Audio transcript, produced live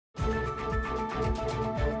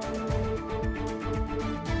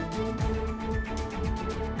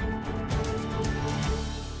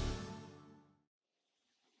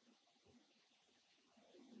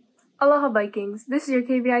Aloha Vikings, this is your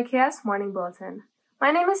KVIKS Morning Bulletin. My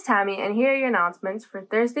name is Tammy and here are your announcements for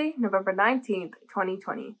Thursday, November 19th,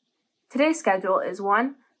 2020. Today's schedule is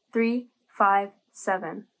 1, 3, 5,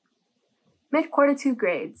 7. Mid-Quarter 2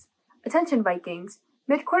 grades. Attention Vikings,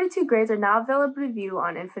 Mid-Quarter 2 grades are now available to view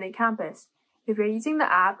on Infinite Campus. If you're using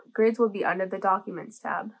the app, grades will be under the Documents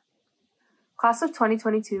tab. Class of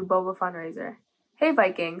 2022 Boba Fundraiser. Hey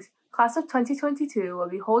Vikings! Class of 2022 will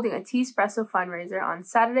be holding a Tea-Espresso fundraiser on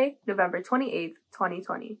Saturday, November 28th,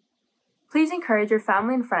 2020. Please encourage your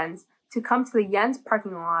family and friends to come to the Yen's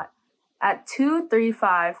parking lot at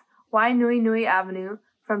 235 Waianuenue Avenue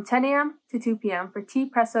from 10 a.m. to 2 p.m. for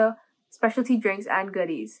tea-presso, specialty drinks, and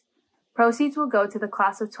goodies. Proceeds will go to the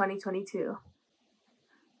Class of 2022.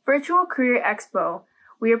 Virtual Career Expo.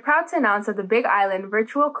 We are proud to announce that the Big Island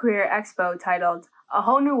Virtual Career Expo titled A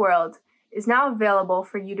Whole New World is now available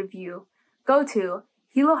for you to view. Go to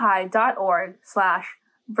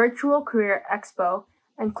hilo-waiakea.org/virtualcareerexpo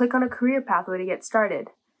and click on a career pathway to get started.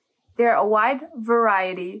 There are a wide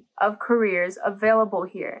variety of careers available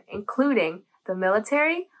here, including the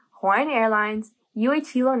military, Hawaiian Airlines,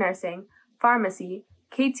 Hilo Nursing, pharmacy,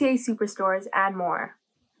 KTA superstores, and more.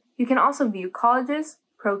 You can also view colleges,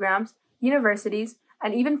 programs, universities,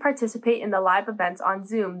 and even participate in the live events on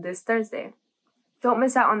Zoom this Thursday. Don't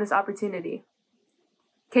miss out on this opportunity.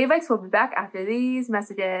 KVIKS will be back after these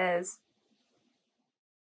messages.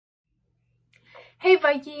 Hey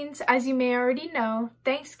Vikings, as you may already know,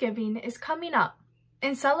 Thanksgiving is coming up.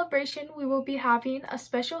 In celebration, we will be having a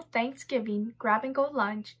special Thanksgiving grab-and-go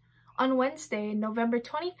lunch on Wednesday, November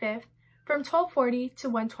 25th from 12:40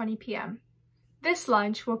 to 1:20 p.m. This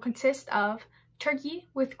lunch will consist of turkey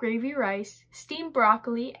with gravy rice, steamed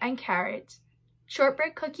broccoli and carrots,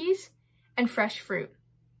 shortbread cookies, and fresh fruit.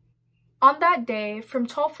 On that day, from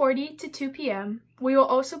 12:40 to 2 p.m., we will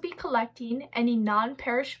also be collecting any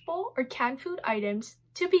non-perishable or canned food items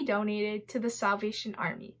to be donated to the Salvation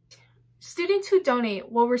Army. Students who donate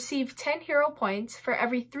will receive 10 hero points for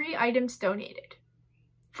every 3 items donated,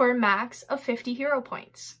 for a max of 50 hero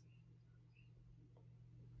points.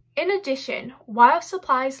 In addition, while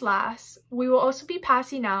supplies last, we will also be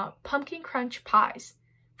passing out pumpkin crunch pies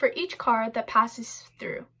for each car that passes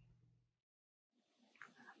through.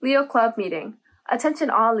 Leo Club Meeting. Attention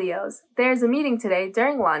all Leos. There is a meeting today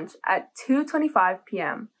during lunch at 2:25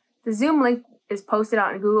 p.m. The Zoom link is posted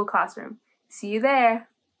on Google Classroom. See you there.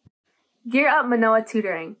 Gear Up Manoa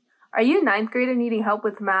Tutoring. Are you a 9th grader needing help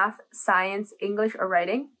with math, science, English, or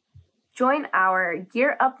writing? Join our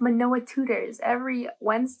Gear Up Manoa tutors every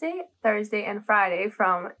Wednesday, Thursday, and Friday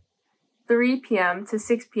from 3 p.m. to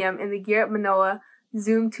 6 p.m. in the Gear Up Manoa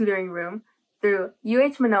Zoom tutoring room through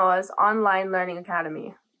UH Manoa's online learning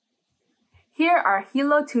academy. Here, our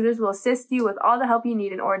Hilo tutors will assist you with all the help you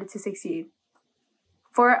need in order to succeed.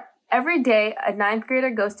 For every day a 9th grader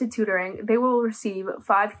goes to tutoring, they will receive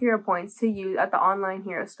 5 hero points to use at the online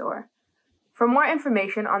hero store. For more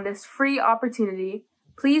information on this free opportunity,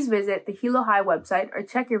 please visit the Hilo High website or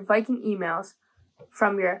check your Viking emails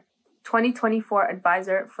from your 2024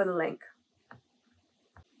 advisor for the link.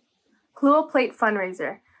 Kalua Plate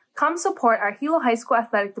Fundraiser. Come support our Hilo High School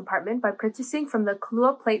Athletic Department by purchasing from the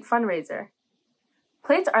Kalua Plate Fundraiser.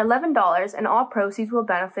 Plates are $11 and all proceeds will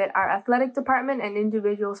benefit our athletic department and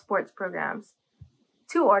individual sports programs.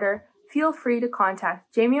 To order, feel free to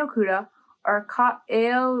contact Jamie Okuda or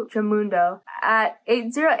Ka'eo Jamundo at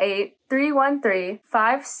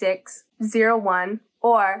 808-313-5601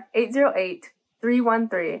 or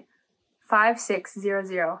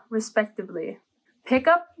 808-313-5600, respectively.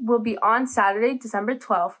 Pickup will be on Saturday, December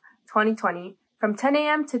 12th, 2020, from 10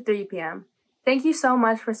 a.m. to 3 p.m. Thank you so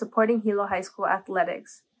much for supporting Hilo High School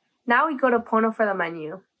Athletics. Now we go to Pono for the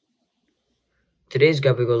menu. Today's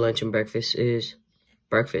grab-and-go lunch and breakfast is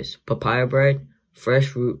breakfast, papaya bread, fresh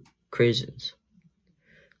fruit, craisins.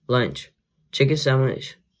 Lunch, chicken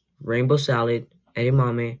sandwich, rainbow salad,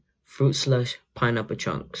 edamame, fruit slush, pineapple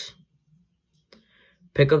chunks.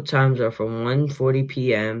 Pickup times are from 1:40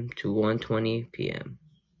 p.m. to 1:20 p.m.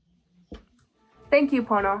 Thank you,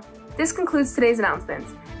 Pono. This concludes today's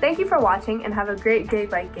announcements. Thank you for watching and have a great day,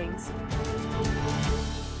 Vikings.